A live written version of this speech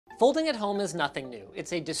Folding at Home is nothing new.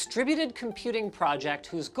 It's a distributed computing project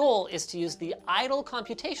whose goal is to use the idle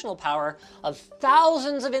computational power of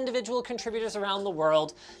thousands of individual contributors around the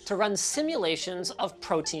world to run simulations of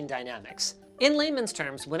protein dynamics. In layman's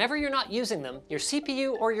terms, whenever you're not using them, your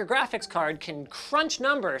CPU or your graphics card can crunch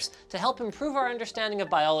numbers to help improve our understanding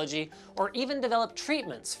of biology or even develop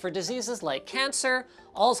treatments for diseases like cancer,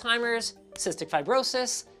 Alzheimer's, cystic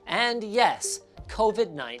fibrosis, and yes,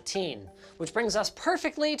 COVID-19. Which brings us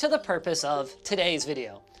perfectly to the purpose of today's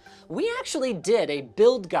video. We actually did a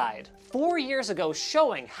build guide 4 years ago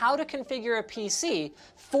showing how to configure a PC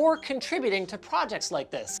for contributing to projects like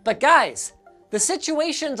this. But guys, the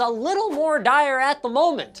situation's a little more dire at the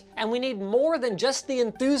moment, and we need more than just the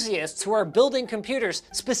enthusiasts who are building computers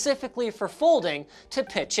specifically for folding to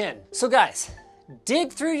pitch in. So guys,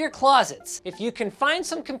 dig through your closets. If you can find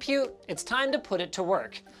some compute, it's time to put it to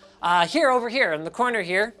work. Over here in the corner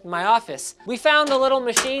here, in my office, we found a little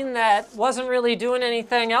machine that wasn't really doing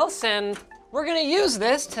anything else, and we're gonna use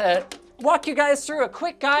this to walk you guys through a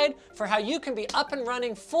quick guide for how you can be up and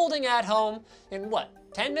running folding at home in what,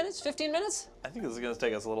 10 minutes, 15 minutes? I think this is gonna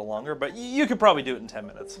take us a little longer, but you could probably do it in 10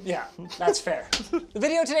 minutes. Yeah, that's fair. The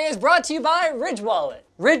video today is brought to you by Ridge Wallet.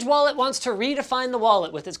 Ridge Wallet wants to redefine the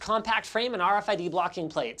wallet with its compact frame and RFID blocking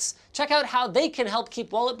plates. Check out how they can help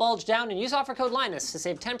keep wallet bulge down and use offer code Linus to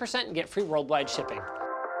save 10% and get free worldwide shipping.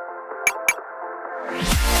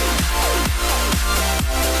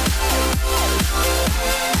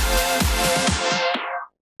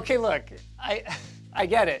 Okay, look, I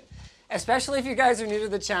get it. Especially if you guys are new to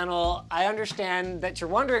the channel, I understand that you're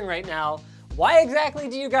wondering right now, why exactly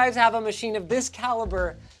do you guys have a machine of this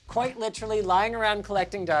caliber quite literally lying around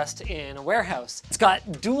collecting dust in a warehouse? It's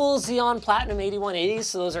got dual Xeon Platinum 8180s,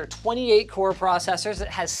 so those are 28 core processors. It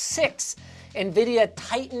has 6 NVIDIA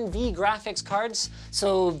Titan V graphics cards,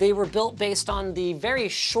 so they were built based on the very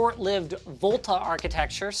short-lived Volta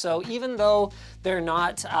architecture. So even though they're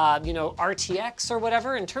not, RTX or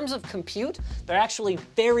whatever, in terms of compute, they're actually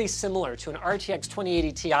very similar to an RTX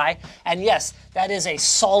 2080 Ti. And yes, that is a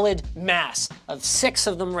solid mass of 6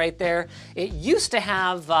 of them right there. It used to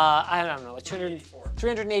have,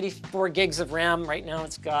 384 gigs of RAM. Right now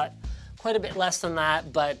it's got quite a bit less than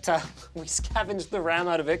that, but we scavenged the RAM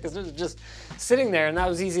out of it because it was just sitting there and that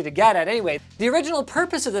was easy to get at. Anyway, the original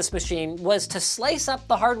purpose of this machine was to slice up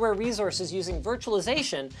the hardware resources using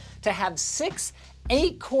virtualization to have 6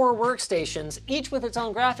 8-core workstations, each with its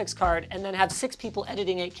own graphics card, and then have 6 people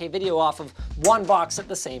editing 8K video off of one box at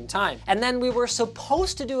the same time. And then we were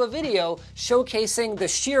supposed to do a video showcasing the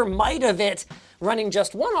sheer might of it running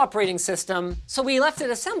just one operating system, so we left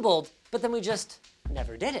it assembled, but then we just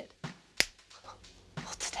never did it.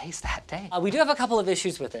 Today's that day. We do have a couple of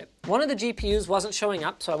issues with it. One of the GPUs wasn't showing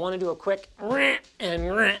up, so I want to do a quick and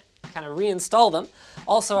kind of reinstall them.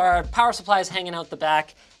 Also, our power supply is hanging out the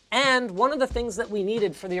back. And one of the things that we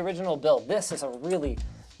needed for the original build, this is a really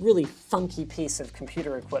funky piece of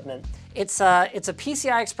computer equipment. It's a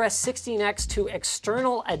PCI Express 16X to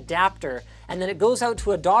external adapter, and then it goes out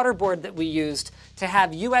to a daughter board that we used to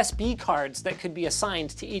have USB cards that could be assigned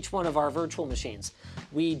to each one of our virtual machines.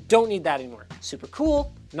 We don't need that anymore. Super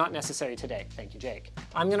cool, not necessary today. Thank you, Jake.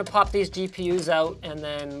 I'm gonna pop these GPUs out and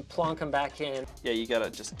then plonk them back in. Yeah, you gotta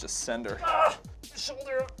just send her.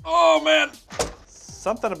 Shoulder. Oh man!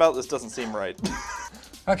 Something about this doesn't seem right.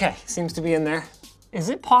 Okay, seems to be in there. Is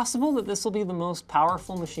it possible that this will be the most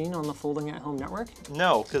powerful machine on the Folding at Home network?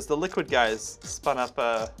 No, because the Liquid guys spun up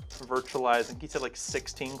a virtualized, I think he said like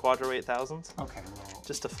 16 Quadro 8000s. Okay, well.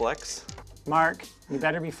 Just to flex. Mark, you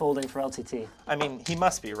better be folding for LTT. I mean, he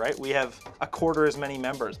must be, right? We have a quarter as many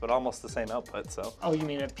members, but almost the same output, so. Oh, you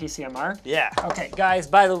mean a PCMR? Yeah. Okay, guys,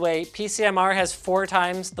 by the way, PCMR has 4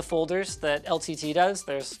 times the folders that LTT does.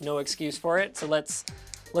 There's no excuse for it, so let's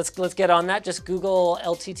get on that. Just Google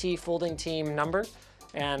LTT folding team number,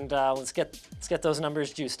 and let's get those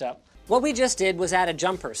numbers juiced up. What we just did was add a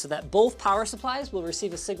jumper so that both power supplies will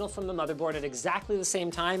receive a signal from the motherboard at exactly the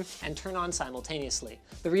same time and turn on simultaneously.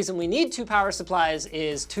 The reason we need 2 power supplies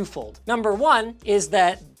is twofold. Number 1 is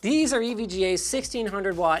that these are EVGA's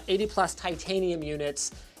 1600 watt 80 plus titanium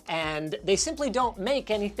units, and they simply don't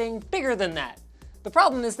make anything bigger than that. The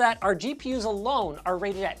problem is that our GPUs alone are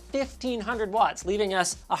rated at 1500 watts, leaving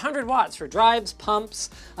us 100 watts for drives,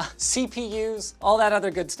 pumps, CPUs, all that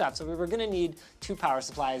other good stuff. So we were gonna need 2 power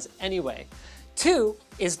supplies anyway. 2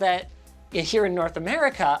 is that here in North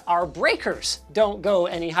America, our breakers don't go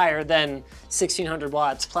any higher than 1600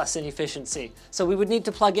 watts plus inefficiency. So we would need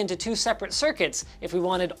to plug into 2 separate circuits if we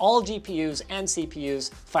wanted all GPUs and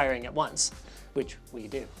CPUs firing at once, which we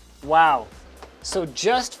do. Wow, so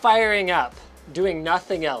just firing up, doing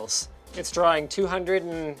nothing else, It's drawing 200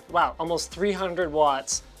 and, wow, almost 300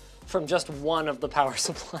 watts from just one of the power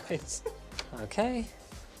supplies. Okay,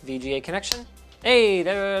 VGA connection. Hey,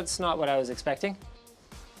 that's not what I was expecting.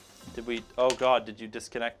 Did we, oh God, did you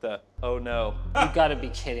disconnect the, oh no. You gotta be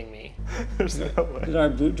kidding me. There's no way. Did our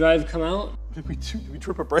boot drive come out? Did we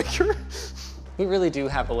trip a breaker? We really do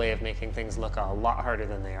have a way of making things look a lot harder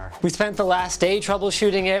than they are. We spent the last day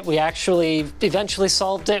troubleshooting it. We actually eventually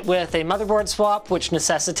solved it with a motherboard swap, which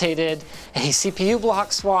necessitated a CPU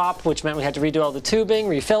block swap, which meant we had to redo all the tubing,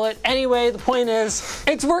 refill it. Anyway, the point is,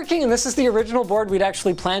 it's working, and this is the original board we'd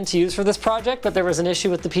actually planned to use for this project, but there was an issue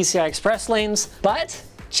with the PCI Express lanes. But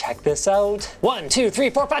check this out. 1, 2, 3,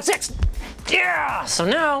 4, 5, 6. Yeah! So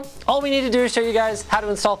now, all we need to do is show you guys how to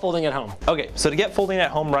install Folding at Home. Okay, so to get Folding at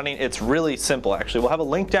Home running, it's really simple actually. We'll have a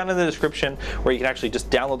link down in the description where you can actually just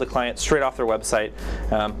download the client straight off their website.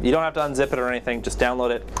 You don't have to unzip it or anything, just download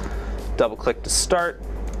it, double click to start.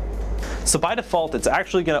 So by default, it's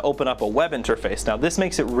actually going to open up a web interface. Now this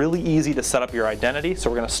makes it really easy to set up your identity,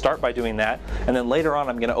 so we're going to start by doing that, and then later on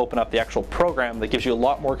I'm going to open up the actual program that gives you a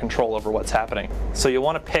lot more control over what's happening. So you'll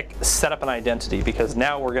want to pick set up an identity, because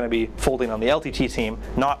now we're going to be folding on the LTT team,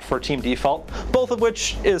 not for team default, both of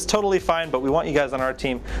which is totally fine, but we want you guys on our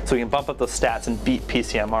team so we can bump up those stats and beat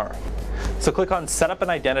PCMR. So click on Set Up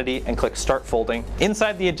an Identity and click Start Folding.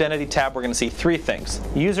 Inside the Identity tab, we're going to see three things: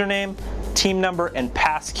 username, team number, and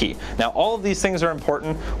passkey. Now all of these things are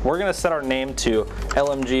important. We're going to set our name to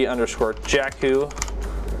LMG_Jaku,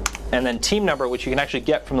 and then team number, which you can actually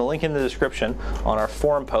get from the link in the description on our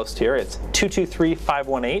forum post here. It's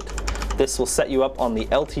 223518. This will set you up on the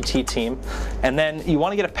LTT team. And then you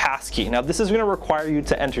want to get a passkey. Now this is going to require you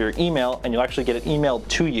to enter your email, and you'll actually get it emailed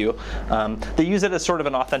to you. They use it as sort of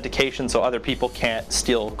an authentication so other people can't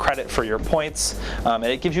steal credit for your points. And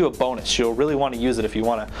it gives you a bonus. You'll really want to use it if you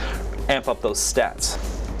want to amp up those stats.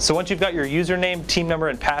 So once you've got your username, team number,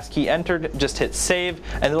 and passkey entered, just hit save,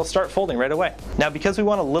 and it'll start folding right away. Now because we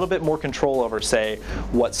want a little bit more control over, say,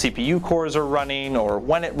 what CPU cores are running or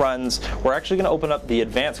when it runs, we're actually going to open up the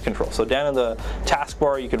advanced control. So down in the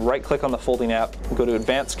taskbar, you can right click on the folding app, go to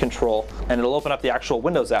advanced control, and it'll open up the actual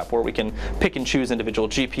Windows app where we can pick and choose individual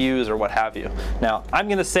GPUs or what have you. Now I'm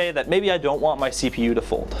going to say that maybe I don't want my CPU to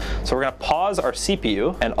fold. So we're going to pause our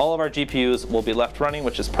CPU, and all of our GPUs will be left running,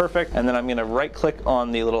 which is perfect. And then I'm going to right click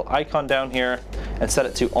on the little icon down here and set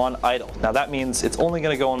it to on idle. Now that means it's only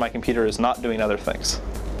going to go when my computer is not doing other things.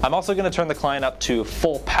 I'm also going to turn the client up to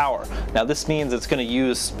full power. Now this means it's going to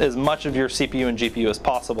use as much of your CPU and GPU as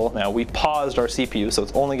possible. Now we paused our CPU, so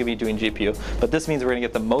it's only going to be doing GPU, but this means we're going to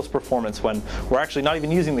get the most performance when we're actually not even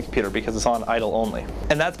using the computer because it's on idle only.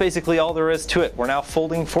 And that's basically all there is to it. We're now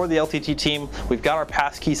folding for the LTT team. We've got our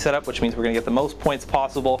passkey set up, which means we're going to get the most points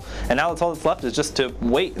possible. And now that's all that's left is just to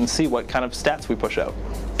wait and see what kind of stats we push out.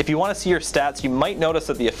 If you want to see your stats, you might notice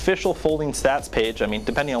that the official folding stats page, I mean,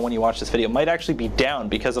 depending on when you watch this video, might actually be down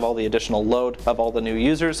because of all the additional load of all the new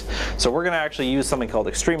users. So we're going to actually use something called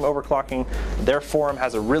extreme overclocking. Their forum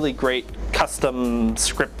has a really great custom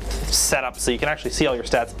script setup so you can actually see all your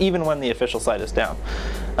stats even when the official site is down.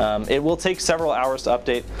 It will take several hours to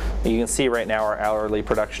update. You can see right now our hourly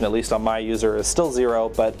production, at least on my user, is still 0,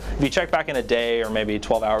 but if you check back in a day or maybe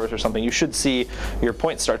 12 hours or something, you should see your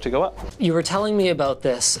points start to go up. You were telling me about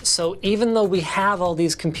this. So even though we have all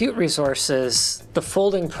these compute resources, the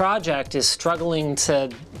folding project is struggling to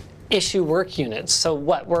issue work units. So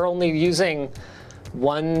what, we're only using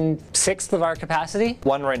 1/6 of our capacity?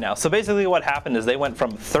 One right now. So basically what happened is they went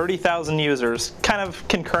from 30,000 users kind of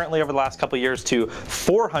concurrently over the last couple of years to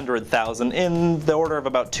 400,000 in the order of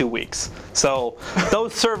about 2 weeks. So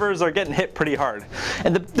those servers are getting hit pretty hard.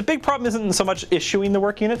 And the big problem isn't so much issuing the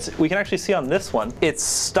work units. We can actually see on this one, it's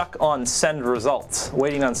stuck on send results,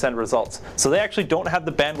 waiting on send results. So they actually don't have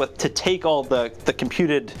the bandwidth to take all the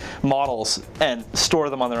computed models and store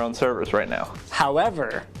them on their own servers right now.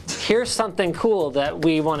 However, here's something cool that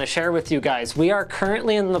we want to share with you guys. We are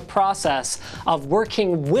currently in the process of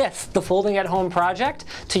working with the Folding at Home project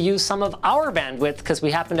to use some of our bandwidth, because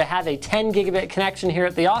we happen to have a 10 gigabit connection here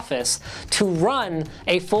at the office, to run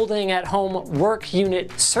a Folding at Home work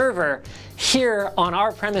unit server here on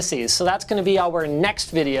our premises. So that's going to be our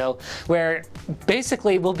next video, where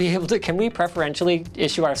basically we'll be able to, can we preferentially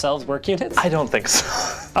issue ourselves work units? I don't think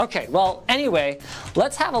so. Okay, well, anyway,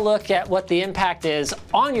 let's have a look at what the impact is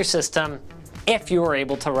on your system if you were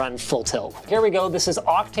able to run full tilt. Here we go, this is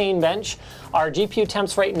Octane Bench. Our GPU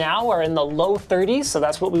temps right now are in the low 30s, so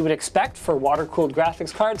that's what we would expect for water-cooled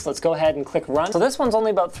graphics cards. Let's go ahead and click run. So this one's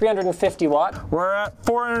only about 350 watts. We're at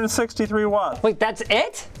 463 watts. Wait, that's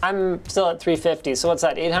it? I'm still at 350, so what's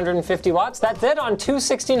that, 850 watts? That's it on two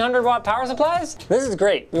 1600 watt power supplies? This is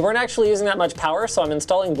great. We weren't actually using that much power, so I'm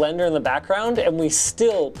installing Blender in the background, and we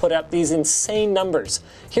still put up these insane numbers.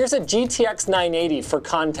 Here's a GTX 980 for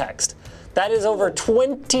context. That is over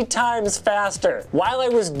 20 times faster while I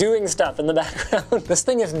was doing stuff in the background. This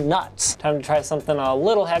thing is nuts. Time to try something a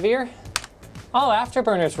little heavier. Oh,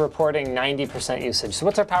 Afterburner's reporting 90% usage. So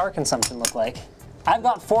what's our power consumption look like? I've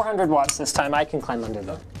got 400 watts this time. I can climb under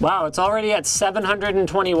them. Wow, it's already at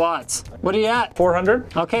 720 watts. What are you at?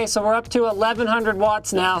 400. Okay, so we're up to 1100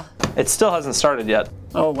 watts now. It still hasn't started yet.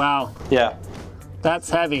 Oh, wow. Yeah. That's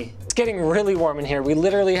heavy. It's getting really warm in here. We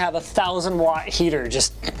literally have a 1000 watt heater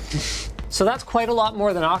just... So that's quite a lot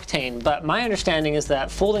more than Octane, but my understanding is that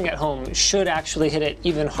folding at home should actually hit it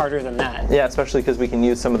even harder than that. Yeah, especially because we can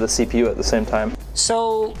use some of the CPU at the same time.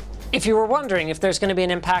 So if you were wondering if there's going to be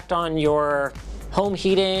an impact on your home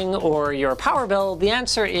heating or your power bill, the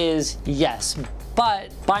answer is yes.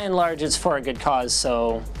 But by and large, it's for a good cause.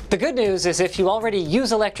 So the good news is if you already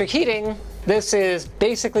use electric heating, this is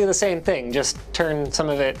basically the same thing. Just turn some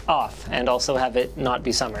of it off and also have it not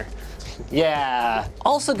be summer. Yeah.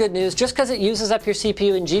 Also good news, just because it uses up your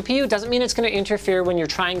CPU and GPU doesn't mean it's going to interfere when you're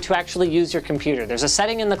trying to actually use your computer. There's a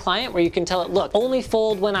setting in the client where you can tell it, look, only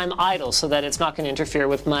fold when I'm idle so that it's not going to interfere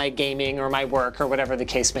with my gaming or my work or whatever the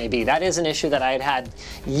case may be. That is an issue that I had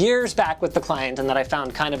years back with the client and that I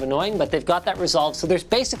found kind of annoying, but they've got that resolved, so there's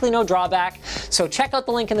basically no drawback. So check out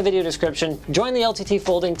the link in the video description. Join the LTT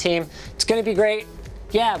folding team. It's going to be great.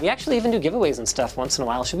 Yeah, we actually even do giveaways and stuff once in a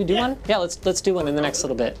while. Should we do one? Yeah, let's do one in the next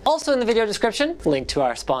little bit. Also in the video description, link to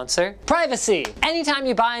our sponsor, Privacy. Anytime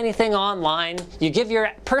you buy anything online, you give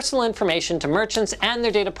your personal information to merchants and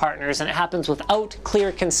their data partners, and it happens without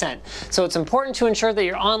clear consent. So it's important to ensure that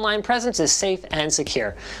your online presence is safe and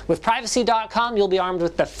secure. With Privacy.com, you'll be armed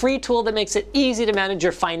with the free tool that makes it easy to manage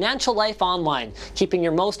your financial life online, keeping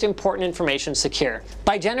your most important information secure.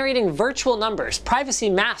 By generating virtual numbers, Privacy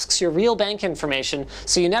masks your real bank information,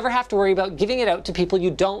 so you never have to worry about giving it out to people you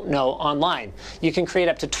don't know online. You can create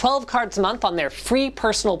up to 12 cards a month on their free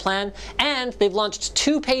personal plan, and they've launched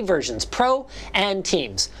 2 paid versions, Pro and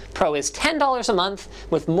Teams. Pro is $10 a month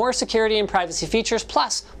with more security and privacy features,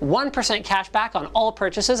 plus 1% cash back on all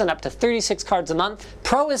purchases and up to 36 cards a month.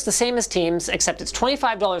 Pro is the same as Teams, except it's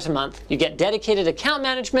 $25 a month. You get dedicated account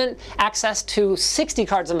management, access to 60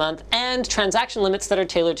 cards a month, and transaction limits that are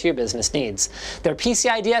tailored to your business needs. They're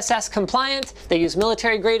PCI DSS compliant, they use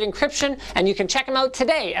military-grade encryption, and you can check them out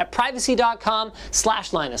today at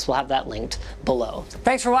privacy.com/Linus. We'll have that linked below.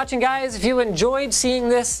 Thanks for watching, guys. If you enjoyed seeing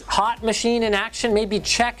this hot machine in action, maybe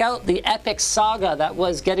check out the epic saga that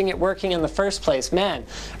was getting it working in the first place. Man,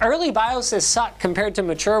 early BIOSes suck compared to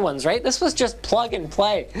mature ones, right? This was just plug and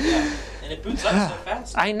play. Yeah, and it boots up so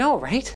fast. I know, right?